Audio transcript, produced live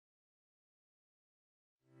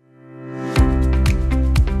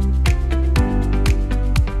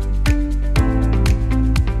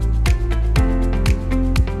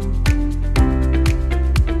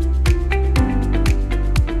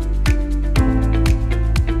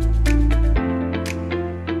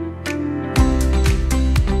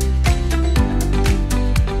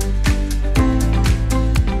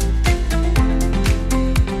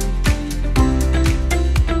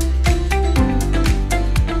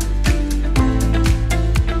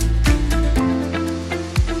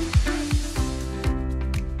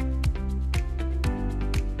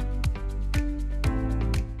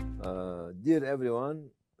Dear everyone,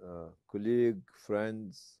 colleague,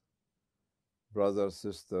 friends, brothers,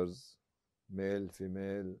 sisters, male,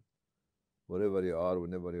 female, wherever you are,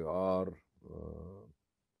 whenever you are,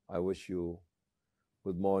 I wish you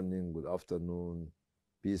good morning, good afternoon,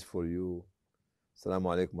 peace for you.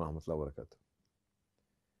 Assalamu alaikum wa rahmatullahi wa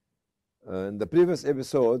barakatuh. In the previous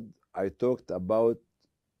episode, I talked about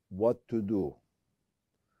what to do,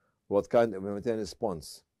 what kind of humanitarian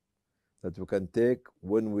response that we can take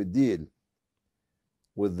when we deal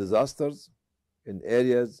with disasters in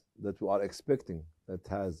areas that we are expecting that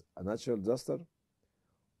has a natural disaster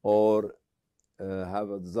or have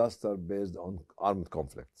a disaster based on armed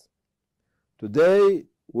conflicts. Today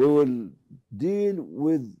we will deal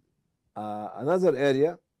with another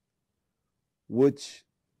area which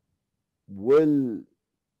will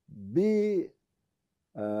be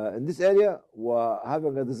in this area we're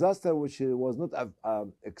having a disaster which was not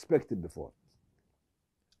expected before.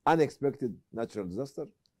 Unexpected natural disaster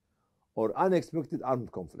or unexpected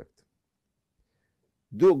armed conflict.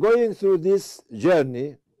 Going through this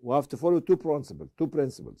journey, we have to follow two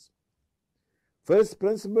principles. First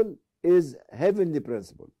principle is heavenly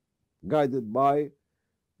principle, guided by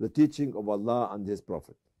the teaching of Allah and His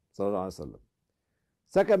Prophet.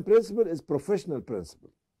 Second principle is professional principle.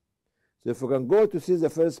 So if we can go to see the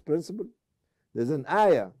first principle, there's an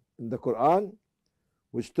ayah in the Quran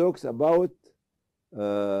which talks about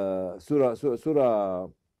Surah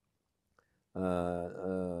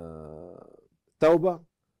Tawbah,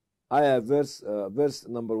 ayah verse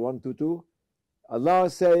number 1 to 2. Allah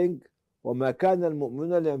is saying, وَمَا كَانَ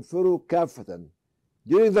الْمُؤْمِنُونَ لِيَنْفِرُوا كَافَّةً.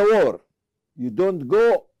 During the war, you don't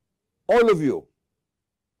go, all of you,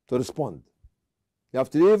 to respond. You have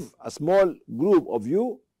to leave a small group of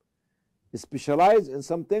you specialized in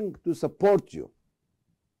something to support you.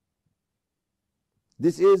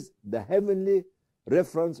 This is the heavenly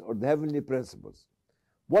reference or the heavenly principles.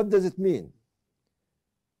 What does it mean?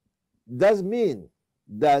 It does mean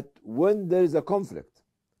that when there is a conflict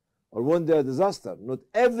or when there is a disaster, not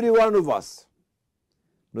every one of us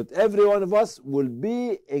will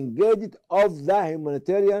be engaged of the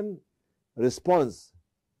humanitarian response.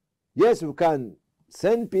 Yes, we can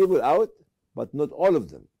send people out, but not all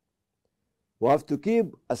of them. We have to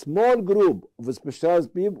keep a small group of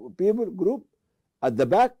specialized people group at the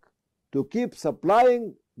back to keep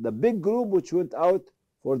supplying the big group which went out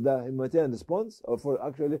for the humanitarian response or for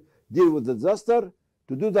actually deal with the disaster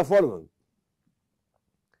to do the following.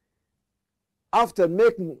 After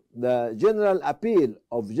making the general appeal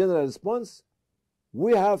of general response,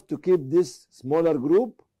 we have to keep this smaller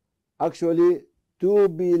group actually to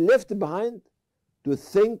be left behind to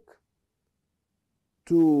think,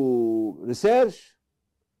 to research,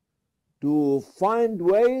 to find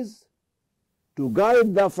ways to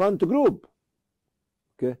guide the front group.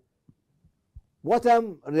 Okay. What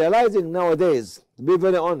I'm realizing nowadays, to be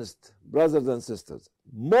very honest, brothers and sisters,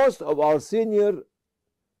 most of our senior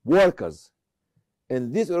workers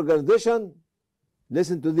in this organization,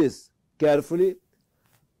 listen to this carefully,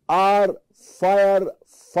 are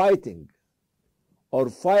firefighting or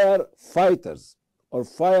firefighters or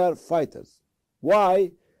firefighters.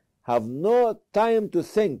 Why? Have no time to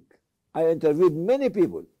think. I interviewed many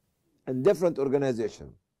people in different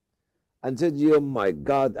organizations and said, oh my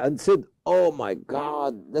God, and said, oh my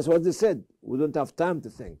God, that's what they said. We don't have time to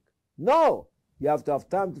think. No, you have to have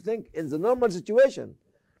time to think in the normal situation,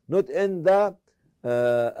 not in the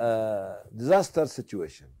disaster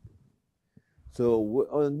situation. So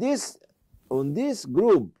on this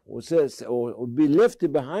group who says or will be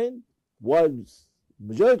left behind, while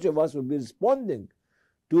majority of us will be responding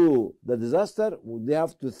to the disaster, they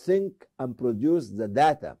have to think and produce the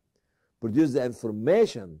data, produce the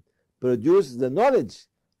information, produce the knowledge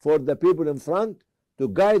for the people in front to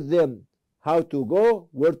guide them how to go,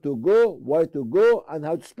 where to go, why to go, and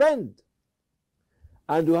how to spend.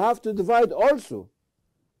 And we have to divide also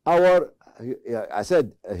our, I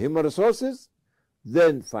said, human resources,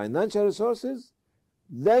 then financial resources,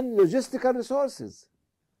 then logistical resources,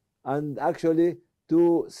 and actually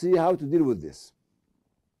to see how to deal with this.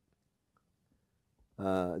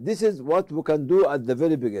 This is what we can do at the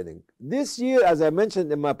very beginning. This year, as I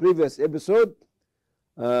mentioned in my previous episode,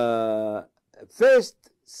 faced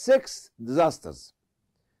 6 disasters.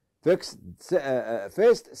 Faced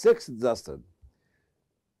 6 disasters.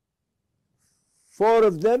 4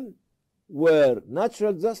 of them were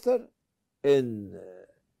natural disaster in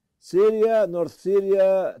Syria, North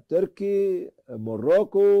Syria, Turkey,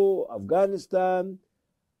 Morocco, Afghanistan,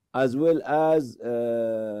 as well as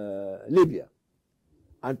Libya.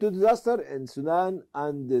 And 2 disasters in Sudan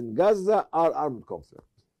and in Gaza are armed conflict.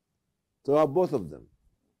 So both of them.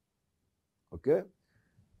 Okay?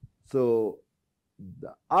 So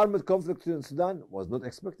the armed conflict in Sudan was not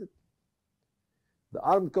expected. The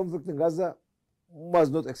armed conflict in Gaza was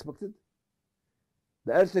not expected.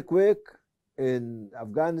 The earthquake in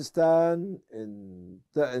Afghanistan, in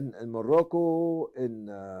Morocco, in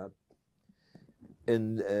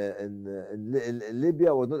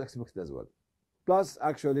Libya was not expected as well. Plus,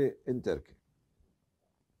 actually, in Turkey.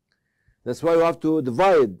 That's why we have to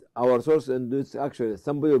divide our sources into this. Actually,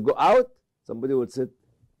 somebody will go out, somebody will sit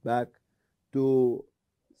back to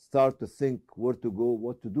start to think where to go,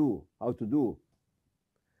 what to do, how to do,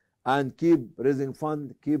 and keep raising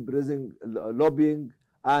fund, keep raising lobbying,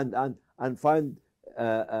 and find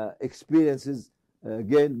experiences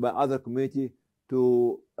gained by other community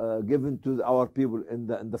to given to our people in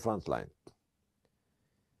the front line.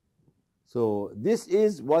 So this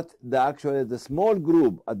is what the small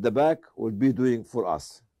group at the back will be doing for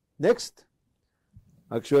us. Next,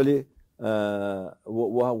 actually,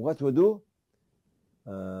 what we do,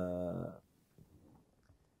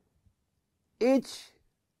 each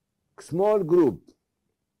small group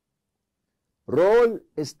role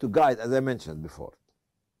is to guide, as I mentioned before,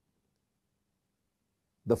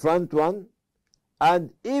 the front one,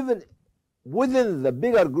 and even within the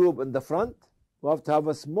bigger group in the front, we have to have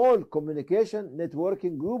a small communication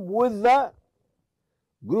networking group with the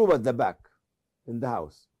group at the back in the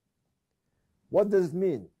house. What does it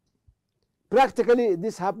mean? Practically,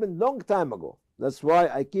 this happened long time ago. That's why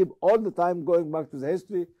I keep all the time going back to the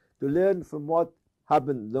history to learn from what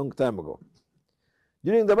happened long time ago.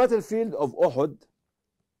 During the battlefield of Uhud,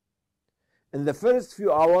 in the first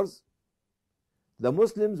few hours, the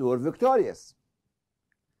Muslims were victorious,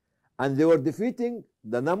 and they were defeating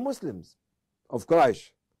the non-Muslims of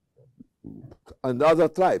Quraysh and other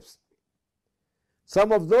tribes.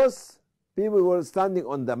 Some of those people were standing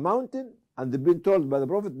on the mountain, and they've been told by the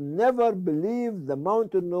Prophet, never believe the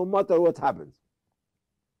mountain no matter what happens.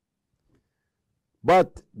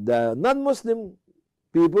 But the non-Muslim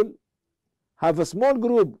people have a small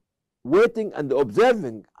group waiting and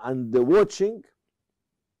observing and watching,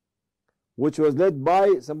 which was led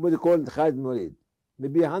by somebody called Khalid bin Walid,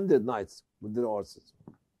 maybe 100 knights with their horses.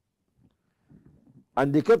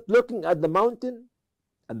 And they kept looking at the mountain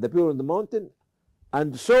and the people on the mountain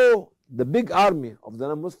and saw the big army of the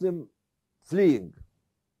non-Muslim fleeing.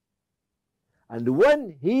 And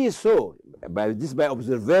when he saw, by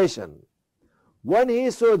observation, when he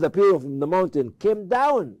saw the people from the mountain came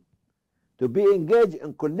down to be engaged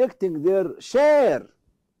in collecting their share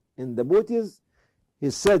in the booties, he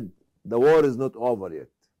said, the war is not over yet.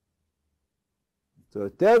 So he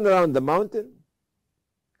turned around the mountain,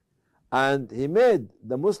 and he made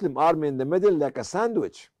the Muslim army in the middle like a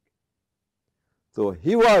sandwich. So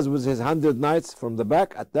he was with his 100 knights from the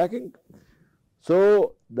back attacking.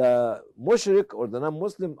 So the mushrik or the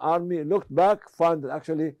non-Muslim army looked back, found that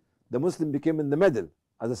actually the Muslim became in the middle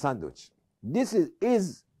as a sandwich. This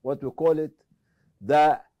is what we call it,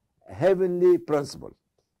 the heavenly principle,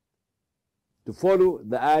 to follow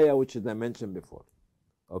the ayah which I mentioned before.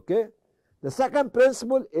 Okay? The second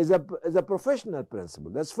principle is a professional principle.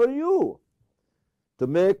 That's for you to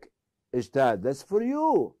make ijtihad. That's for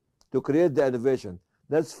you to create the innovation.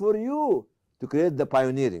 That's for you to create the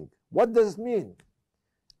pioneering. What does it mean?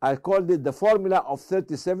 I called it the formula of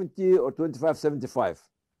 30-70 or 25-75.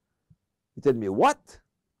 You tell me, what?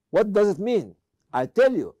 What does it mean? I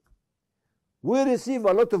tell you, we receive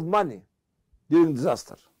a lot of money during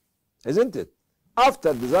disaster, isn't it?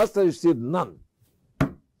 After disaster, you receive none.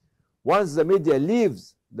 Once the media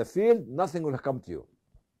leaves the field, nothing will come to you,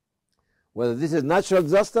 whether this is natural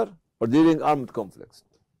disaster or during armed conflicts.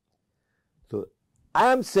 So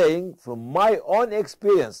I am saying from my own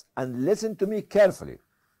experience, and listen to me carefully,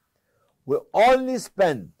 we only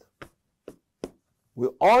spend,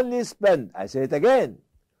 I say it again,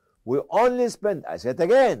 we only spend, I say it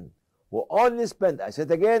again, we only spend, I say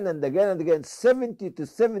it again and again and again, 70 to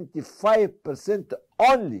 75%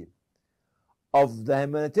 only of the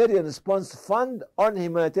humanitarian response fund on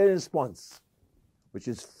humanitarian response, which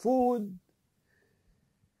is food,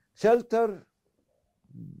 shelter,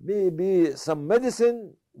 maybe some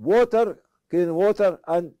medicine, water, clean water,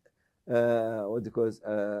 and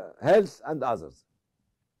health and others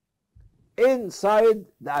inside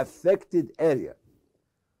the affected area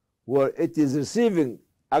where it is receiving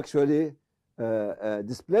actually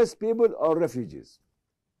displaced people or refugees.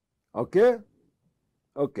 Okay?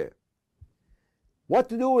 Okay. What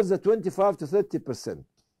to do with the 25 to 30%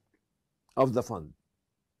 of the fund?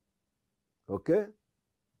 Okay?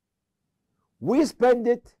 We spend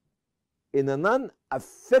it in a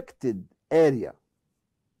non-affected area.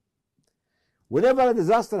 Whenever a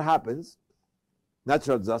disaster happens,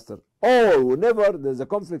 natural disaster, or whenever there's a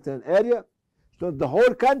conflict in an area, so the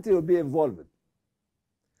whole country will be involved.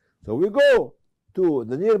 So we go to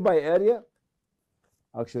the nearby area,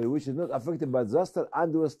 actually, which is not affected by disaster,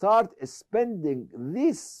 and we start spending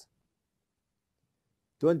this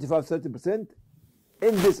 25-30%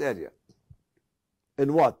 in this area.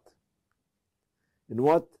 In what? In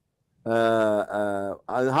what? And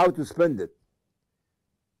how to spend it.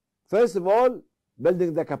 First of all,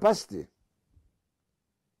 building the capacity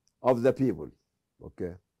of the people.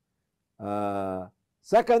 Okay.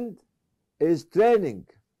 Second is training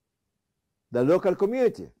the local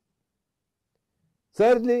community.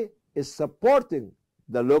 Thirdly is supporting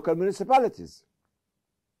the local municipalities.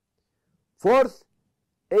 Fourth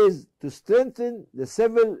is to strengthen the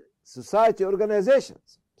civil society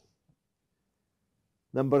organizations.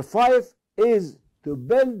 Number 5 is to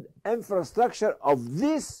build infrastructure of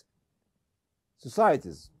these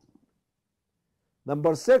societies.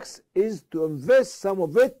 Number 6 is to invest some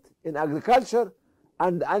of it in agriculture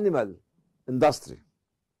and animal industry,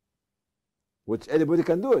 which anybody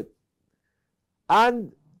can do it,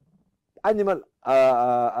 and animal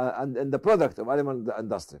and the product of animal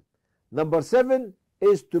industry. Number 7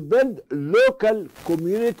 is to build local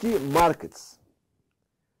community markets.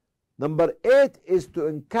 Number 8 is to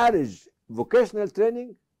encourage vocational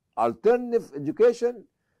training, alternative education,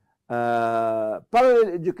 parallel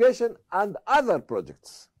education, and other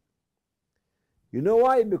projects. You know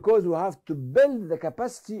why? Because we have to build the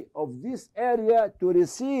capacity of this area to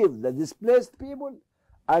receive the displaced people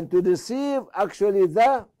and to receive actually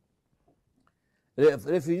the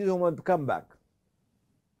refugees who want to come back.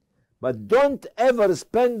 But don't ever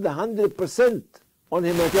spend the 100% on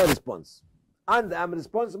humanitarian response. And I'm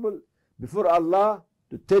responsible before Allah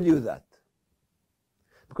to tell you that.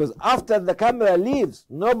 Because after the camera leaves,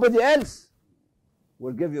 nobody else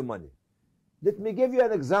will give you money. Let me give you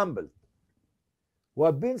an example. We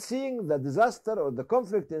have been seeing the disaster or the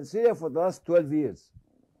conflict in Syria for the last 12 years.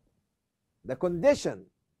 The condition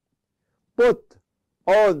put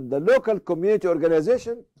on the local community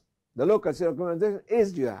organization, the local Syrian organization,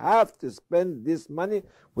 is you have to spend this money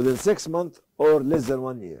within 6 months or less than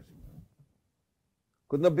 1 year.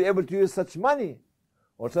 Could not be able to use such money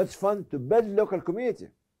or such fund to build local community.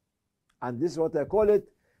 And this is what I call it.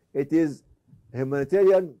 It is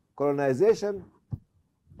humanitarian colonization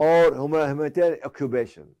or humanitarian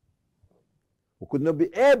occupation. We could not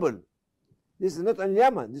be able. This is not in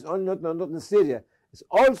Yemen. This is only not in Syria. It's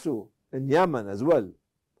also in Yemen as well.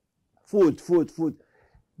 Food.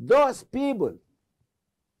 Those people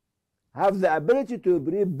have the ability to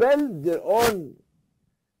rebuild their own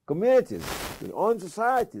communities, their own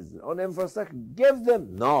societies, their own infrastructure. Give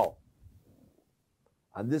them. No.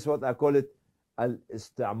 And this is what I call it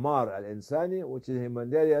al-istimar al-insani, which is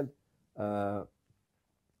humanitarian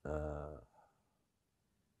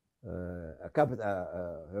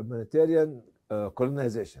humanitarian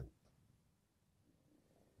colonization.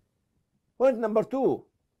 Point number 2,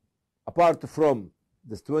 apart from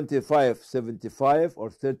this 25-75 or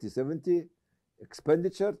 30-70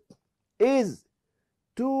 expenditure, is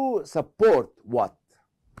to support what?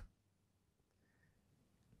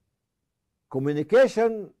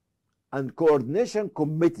 Communication and coordination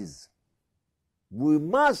committees. We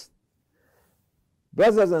must,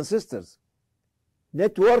 brothers and sisters,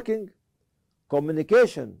 networking,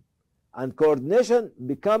 communication, and coordination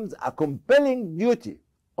becomes a compelling duty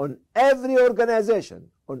on every organization,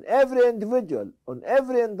 on every individual, on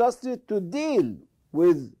every industry to deal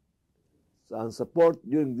with and support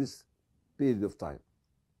during this period of time.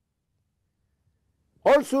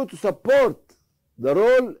 Also to support the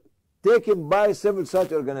role taken by civil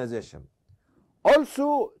society organization.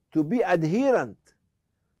 Also to be adherent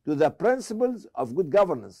to the principles of good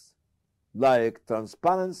governance like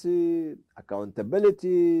transparency,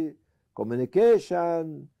 accountability,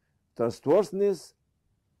 communication, trustworthiness,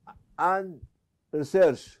 and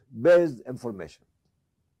research-based information.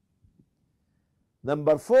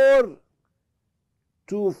 Number 4,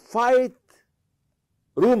 to fight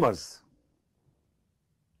rumors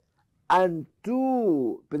and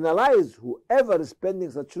to penalize whoever is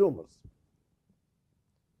spreading such rumors.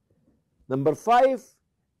 Number 5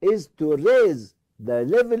 is to raise the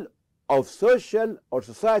level of social or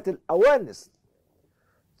societal awareness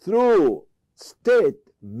through state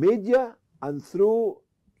media and through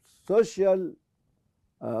social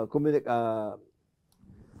what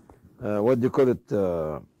do you call it,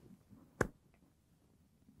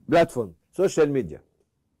 platform, social media.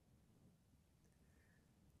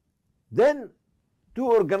 Then to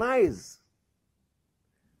organize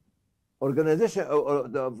organization or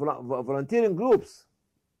the volunteering groups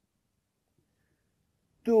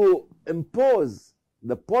to impose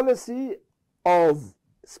the policy of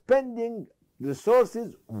spending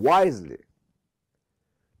resources wisely.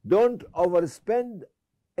 Don't overspend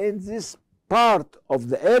in this part of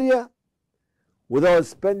the area without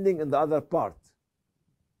spending in the other part.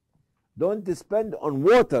 Don't spend on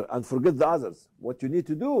water and forget the others. What you need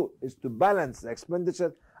to do is to balance the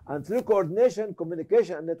expenditure, and through coordination,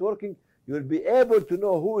 communication, and networking, you'll be able to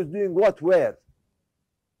know who is doing what where.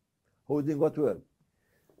 Who is doing what where.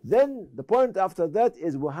 Then the point after that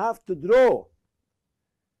is we have to draw.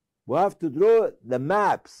 We have to draw the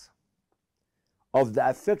maps of the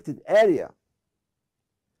affected area.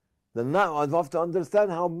 Then now we have to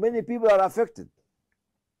understand how many people are affected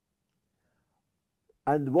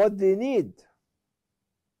and what they need,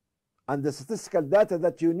 and the statistical data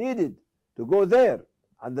that you needed to go there,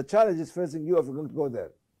 and the challenges facing you if you're going to go there.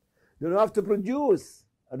 You have to produce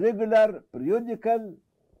a regular, periodical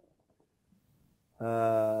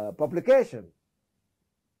publication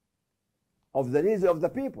of the needs of the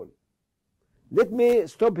people. Let me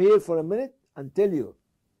stop here for a minute and tell you.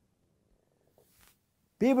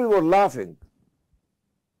 People were laughing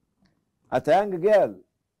at a young girl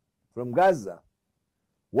from Gaza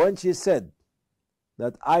when she said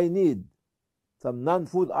that I need some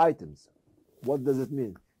non-food items. What does it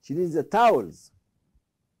mean? She needs the towels,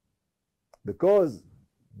 because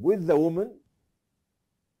with the woman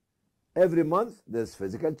every month there's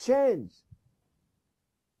physical change.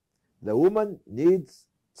 The woman needs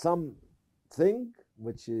something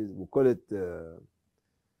which is, we call it to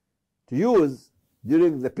use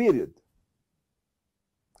during the period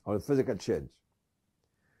or physical change.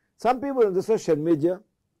 Some people in the social media,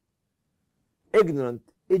 ignorant,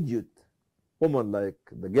 idiot woman like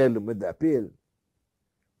the girl who made the appeal,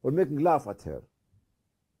 were making laugh at her.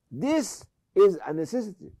 This is a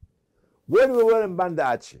necessity. When we were in Banda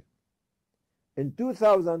Aceh in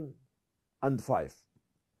 2005,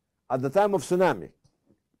 at the time of tsunami,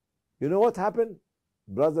 you know what happened,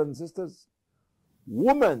 brothers and sisters?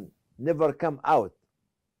 Women never come outside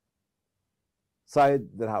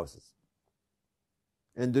their houses.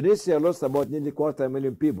 Indonesia lost about nearly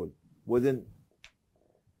 250,000 people within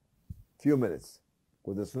few minutes,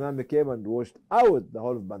 because the tsunami came and washed out the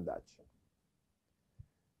whole of Banda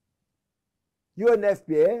Aceh.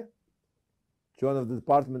 UNFPA, one of the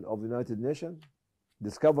Department of the United Nations,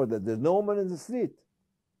 discovered that there's no woman in the street.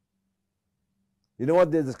 You know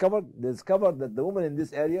what they discovered? They discovered that the woman in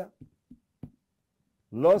this area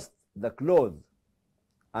lost the clothes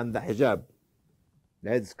and the hijab,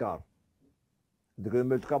 the headscarf. They couldn't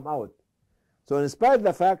be able to come out. So in spite of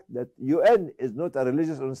the fact that UN is not a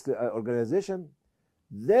religious organization,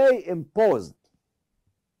 they imposed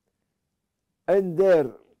in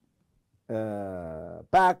their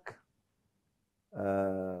pack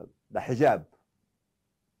the hijab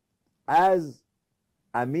as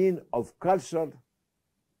a mean of cultural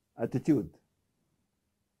attitude,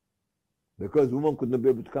 because women could not be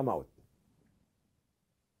able to come out.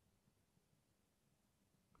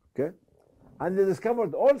 Okay? And they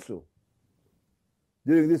discovered also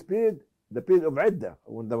during this period, the period of Iddah,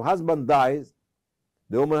 when the husband dies,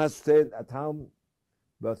 the woman has to stay at home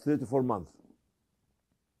about 3 to 4 months.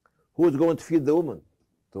 Who is going to feed the woman?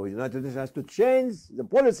 So the United Nations has to change the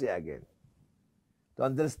policy again to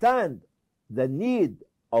understand the need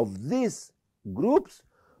of these groups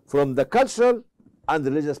from the cultural and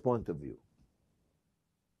religious point of view.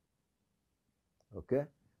 Okay?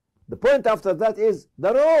 The point after that is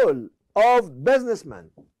the role of businessmen,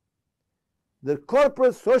 their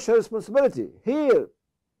corporate social responsibility. Here,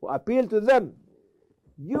 we appeal to them.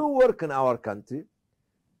 You work in our country,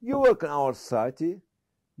 you work in our society,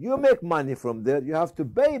 you make money from there, you have to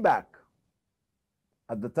pay back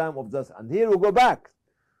at the time of this. And here we go back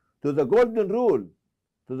to the golden rule,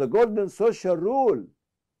 to the golden social rule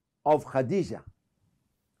of Khadija,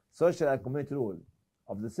 social and community rule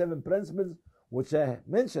of the 7 principles which I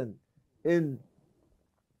mentioned in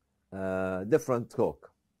different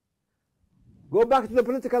talk. Go back to the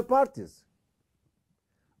political parties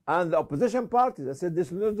and the opposition parties. I said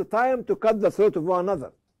this is not the time to cut the throat of one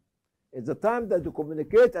another. It's the time that to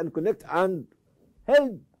communicate and connect and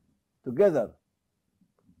help together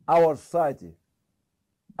our society,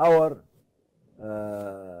 our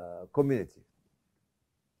community.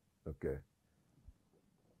 Okay.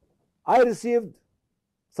 I received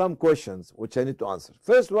some questions which I need to answer.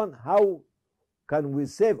 First one, how can we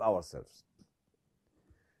save ourselves?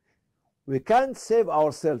 We can't save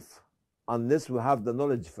ourselves unless we have the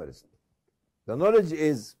knowledge first. The knowledge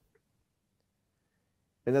is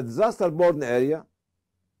in a disaster-borne area,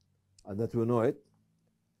 and that we know it,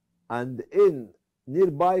 and in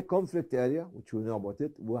nearby conflict area, which we know about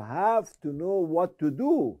it, we have to know what to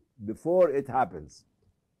do before it happens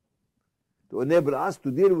to enable us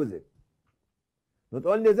to deal with it. Not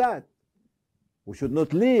only that, we should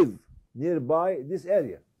not live nearby this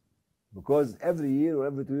area, because every year or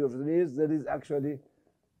every 2 years or 3 years there is actually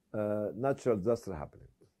natural disaster happening.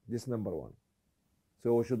 This number one.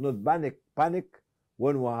 So we should not panic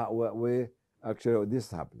when we actually this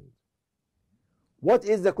is happening. What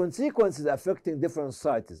is the consequences affecting different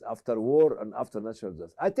societies after war and after natural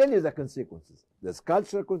disaster? I tell you the consequences. There's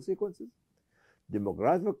cultural consequences,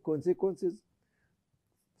 demographic consequences,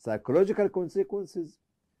 psychological consequences,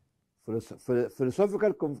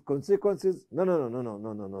 philosophical consequences. No.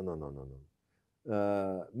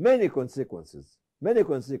 Many consequences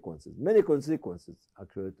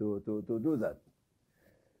actually to do that.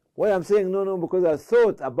 Why I'm saying no, because I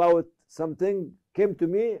thought about something, came to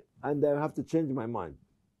me, and I have to change my mind.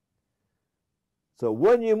 So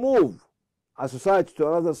when you move a society to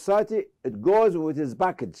another society, it goes with its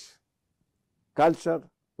package: culture,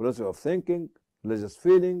 philosophy of thinking, religious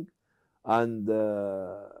feeling, and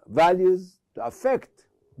values to affect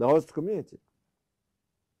the host community.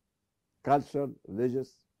 Culture,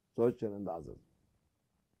 religious, social, and others.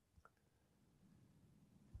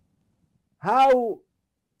 How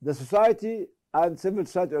the society and civil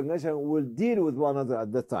society organization will deal with one another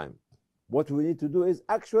at that time. What we need to do is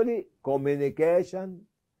actually communication,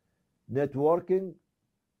 networking,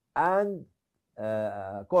 and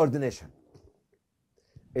coordination.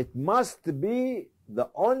 It must be the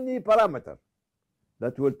only parameter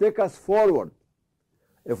that will take us forward.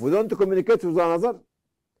 If we don't communicate with one another,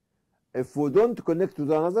 if we don't connect with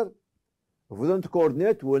one another, if we don't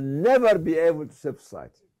coordinate, we'll never be able to save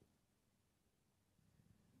society.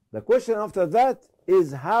 The question after that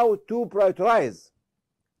is how to prioritize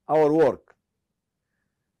our work.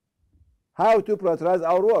 How to prioritize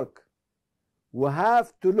our work? We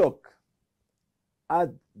have to look at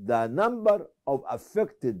the number of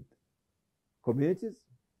affected communities,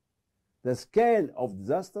 the scale of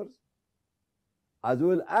disasters, as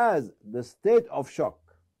well as the state of shock.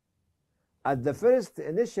 At the first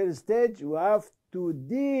initial stage, we have to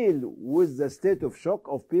deal with the state of shock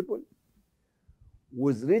of people,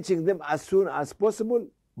 with reaching them as soon as possible,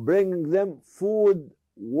 bringing them food,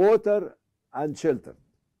 water, and shelter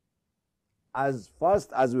as fast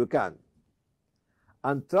as we can,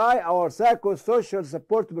 and try our psychosocial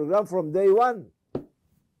support program from day one.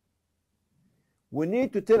 We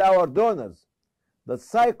need to tell our donors that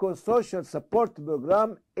psychosocial support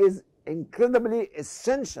program is incredibly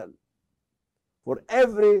essential for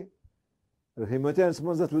every humanitarian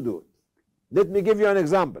response that we do. Let me give you an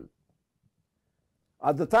example.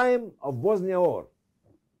 At the time of Bosnia War,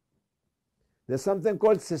 there's something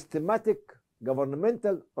called systematic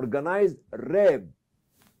governmental organized rape.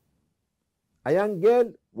 A young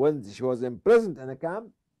girl, when she was imprisoned in a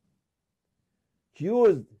camp, she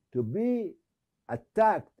used to be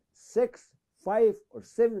attacked 6, 5, or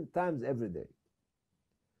 7 times every day.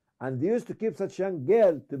 And they used to keep such a young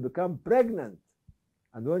girl to become pregnant.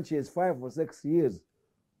 And when she is 5 or 6 years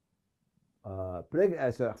 5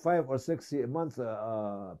 or 6 months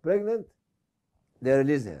pregnant, they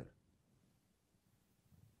release her.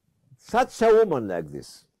 Such a woman like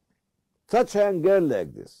this, such a young girl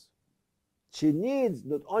like this, she needs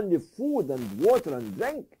not only food and water and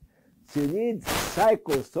drink, she needs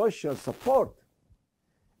psychosocial support.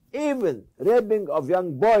 Even raping of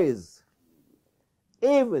young boys,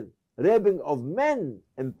 even raping of men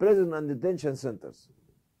in prison and detention centers,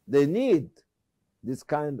 they need this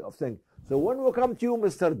kind of thing. So when we come to you,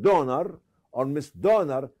 Mr. Donor or Miss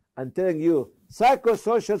Donor, and telling you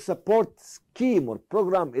psychosocial support scheme or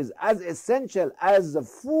program is as essential as the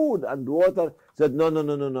food and water, said no,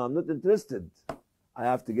 I'm not interested. I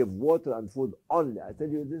have to give water and food only. I tell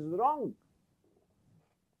you, this is wrong.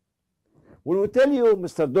 When we tell you,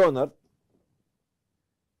 Mr. Donor,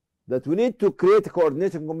 that we need to create a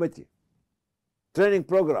coordinating committee, training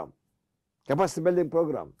program, capacity building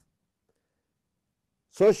program,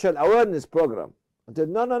 social awareness program, I said,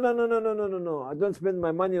 no, I don't spend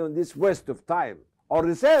my money on this waste of time or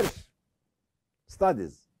research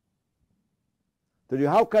studies. Tell you,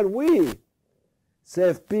 how can we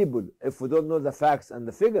save people if we don't know the facts and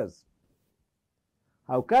the figures?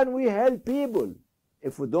 How can we help people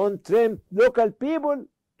if we don't train local people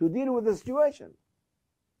to deal with the situation?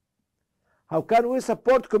 How can we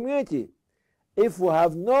support community if we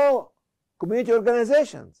have no community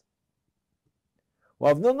organizations? We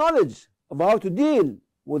have no knowledge of how to deal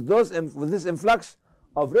with this influx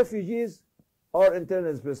of refugees or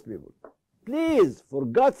internally displaced people. Please, for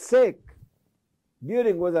God's sake,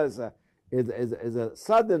 during whether it's is a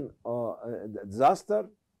sudden disaster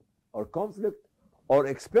or conflict or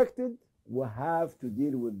expected, we have to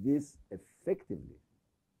deal with this effectively.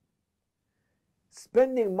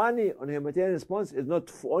 Spending money on humanitarian response is not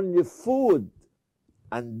only food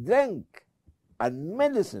and drink and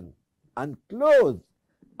medicine and clothes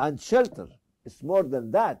and shelter. It's more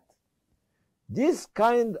than that. This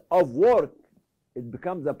kind of work, it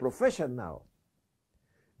becomes a profession now.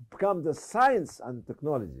 It becomes a science and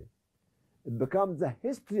technology. It becomes the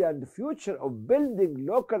history and the future of building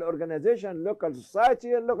local organization, local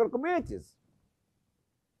society, and local communities.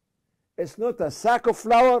 It's not a sack of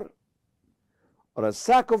flour or a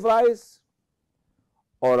sack of rice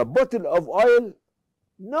or a bottle of oil.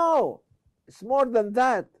 No, it's more than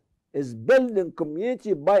that. It's building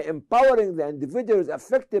community by empowering the individuals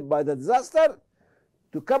affected by the disaster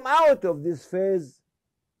to come out of this phase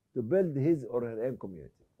to build his or her own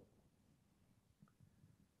community.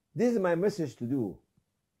 This is my message to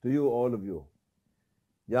you, all of you,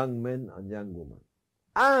 young men and young women.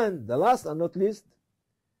 And the last and not least,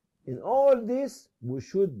 in all this, we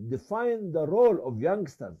should define the role of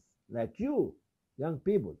youngsters like you, young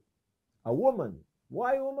people. A woman.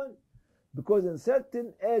 Why woman? Because in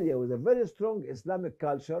certain area with a very strong Islamic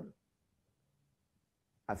culture,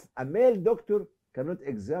 a male doctor cannot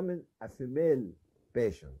examine a female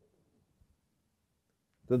patient.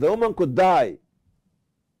 So the woman could die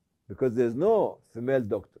because there's no female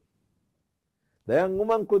doctor. The young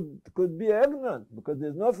woman could be ignorant because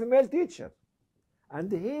there's no female teacher. And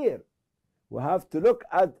here we have to look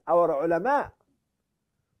at our ulama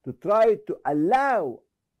to try to allow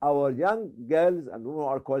our young girls and women who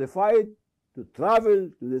are qualified to travel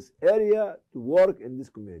to this area to work in this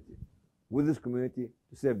community, with this community,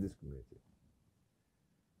 to save this community.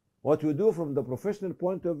 What we do from the professional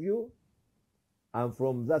point of view and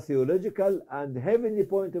from the theological and heavenly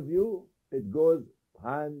point of view, it goes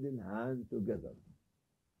hand in hand together.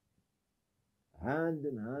 Hand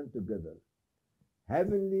in hand together.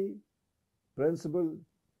 Heavenly principle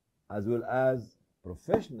as well as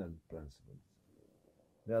professional principles.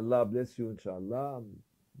 May Allah bless you, inshallah.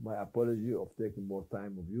 My apology of taking more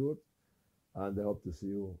time of yours, and I hope to see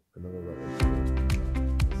you in another episode.